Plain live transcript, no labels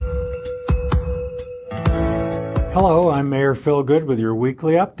Hello, I'm Mayor Phil Good with your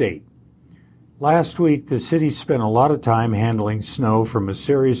weekly update. Last week, the city spent a lot of time handling snow from a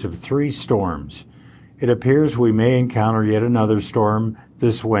series of 3 storms. It appears we may encounter yet another storm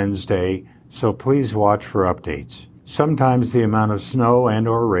this Wednesday, so please watch for updates. Sometimes the amount of snow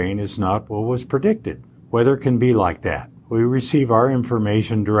and/or rain is not what was predicted. Weather can be like that. We receive our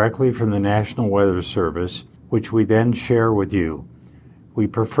information directly from the National Weather Service, which we then share with you. We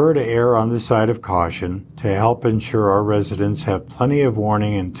prefer to err on the side of caution to help ensure our residents have plenty of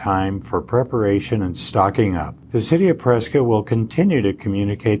warning and time for preparation and stocking up. The City of Prescott will continue to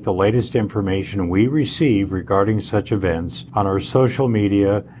communicate the latest information we receive regarding such events on our social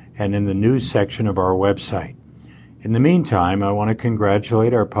media and in the news section of our website. In the meantime, I want to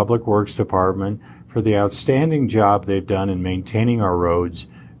congratulate our Public Works Department for the outstanding job they've done in maintaining our roads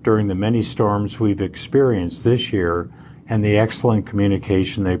during the many storms we've experienced this year and the excellent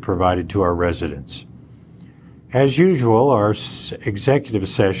communication they provided to our residents. As usual, our executive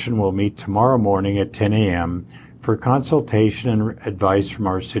session will meet tomorrow morning at 10 a.m. for consultation and advice from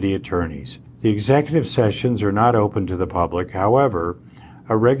our city attorneys. The executive sessions are not open to the public. However,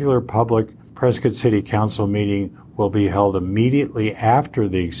 a regular public Prescott City Council meeting will be held immediately after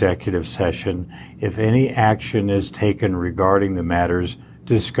the executive session if any action is taken regarding the matters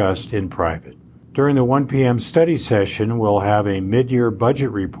discussed in private. During the 1 p.m. study session, we'll have a mid-year budget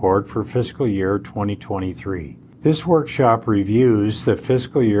report for fiscal year 2023. This workshop reviews the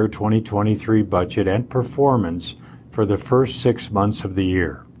fiscal year 2023 budget and performance for the first 6 months of the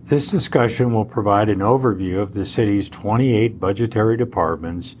year. This discussion will provide an overview of the city's 28 budgetary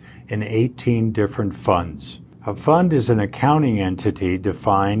departments in 18 different funds. A fund is an accounting entity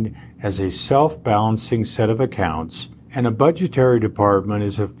defined as a self-balancing set of accounts, and a budgetary department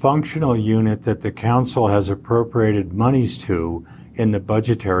is a functional unit that the council has appropriated monies to in the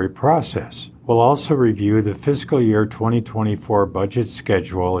budgetary process. We'll also review the fiscal year 2024 budget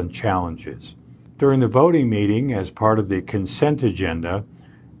schedule and challenges. During the voting meeting, as part of the consent agenda,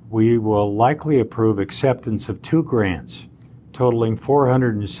 we will likely approve acceptance of 2 grants totaling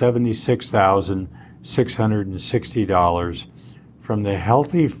 $476,660 from the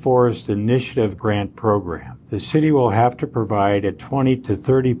Healthy Forest Initiative Grant Program. The city will have to provide a 20 to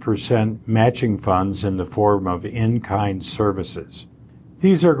 30% matching funds in the form of in-kind services.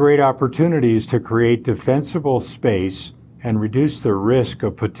 These are great opportunities to create defensible space and reduce the risk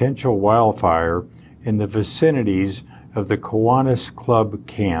of potential wildfire in the vicinities of the Kiwanis Club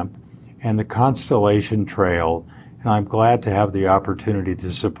Camp and the Constellation Trail, and I'm glad to have the opportunity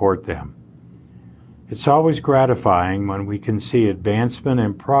to support them. It's always gratifying when we can see advancement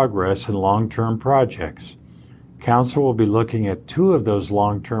and progress in long-term projects. Council will be looking at 2 of those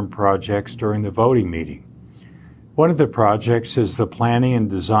long-term projects during the voting meeting. One of the projects is the planning and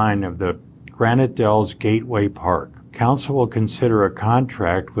design of the Granite Dells Gateway Park. Council will consider a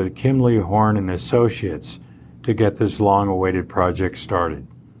contract with Kimley Horn and Associates to get this long-awaited project started.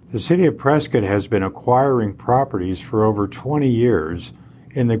 The City of Prescott has been acquiring properties for over 20 years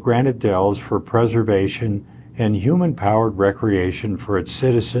in the Granite Dells for preservation and human-powered recreation for its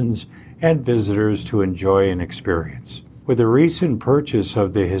citizens and visitors to enjoy and experience. With the recent purchase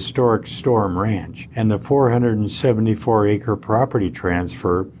of the historic Storm Ranch and the 474-acre property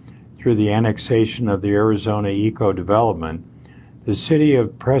transfer through the annexation of the Arizona Eco Development, the City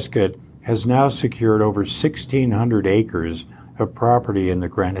of Prescott has now secured over 1,600 acres of property in the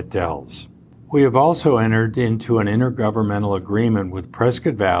Granite Dells. We have also entered into an intergovernmental agreement with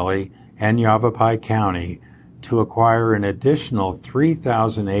Prescott Valley and Yavapai County to acquire an additional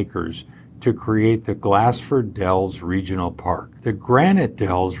 3,000 acres to create the Glassford Dells Regional Park. The Granite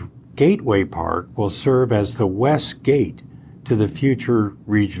Dells Gateway Park will serve as the west gate to the future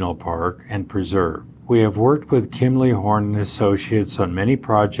regional park and preserve. We have worked with Kimley Horn and Associates on many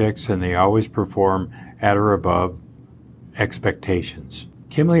projects, and they always perform at or above expectations.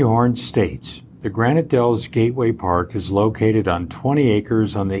 Kimley Horn states, the Granite Dells Gateway Park is located on 20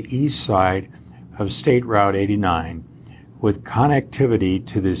 acres on the east side of State Route 89, with connectivity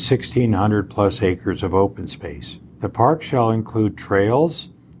to the 1,600 plus acres of open space. The park shall include trails,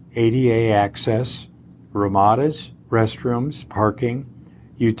 ADA access, ramadas, restrooms, parking,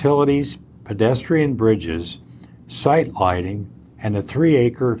 utilities, pedestrian bridges, site lighting, and a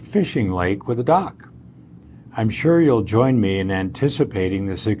 3-acre fishing lake with a dock. I'm sure you'll join me in anticipating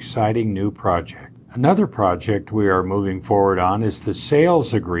this exciting new project. Another project we are moving forward on is the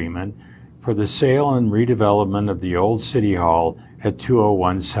sales agreement for the sale and redevelopment of the old City Hall at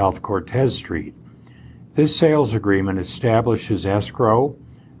 201 South Cortez Street. This sales agreement establishes escrow,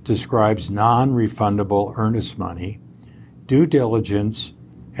 describes non-refundable earnest money, due diligence,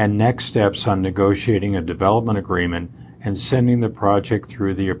 and next steps on negotiating a development agreement and sending the project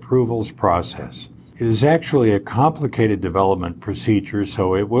through the approvals process. It is actually a complicated development procedure,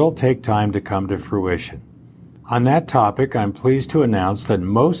 so it will take time to come to fruition. On that topic, I'm pleased to announce that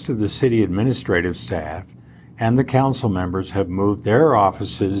most of the city administrative staff and the council members have moved their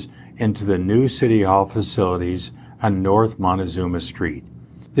offices into the new City Hall facilities on North Montezuma Street.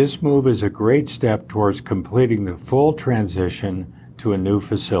 This move is a great step towards completing the full transition to a new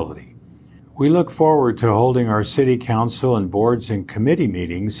facility. We look forward to holding our City Council and boards and committee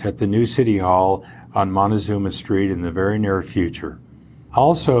meetings at the new City Hall on Montezuma Street in the very near future.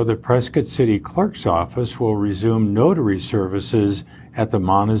 Also, the Prescott City Clerk's Office will resume notary services at the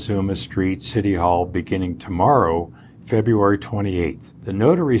Montezuma Street City Hall beginning tomorrow, February 28th. The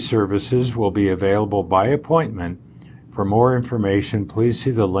notary services will be available by appointment. For more information, please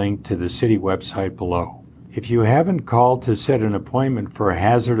see the link to the city website below. If you haven't called to set an appointment for a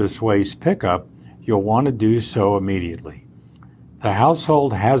hazardous waste pickup, you'll want to do so immediately. The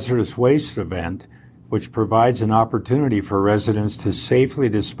Household Hazardous Waste event, which provides an opportunity for residents to safely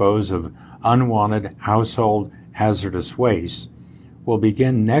dispose of unwanted household hazardous waste, will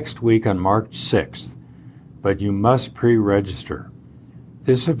begin next week on March 6th, but you must pre-register.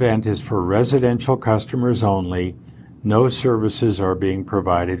 This event is for residential customers only. No services are being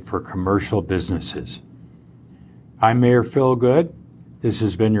provided for commercial businesses. I'm Mayor Phil Good. This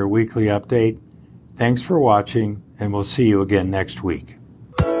has been your weekly update. Thanks for watching, and we'll see you again next week.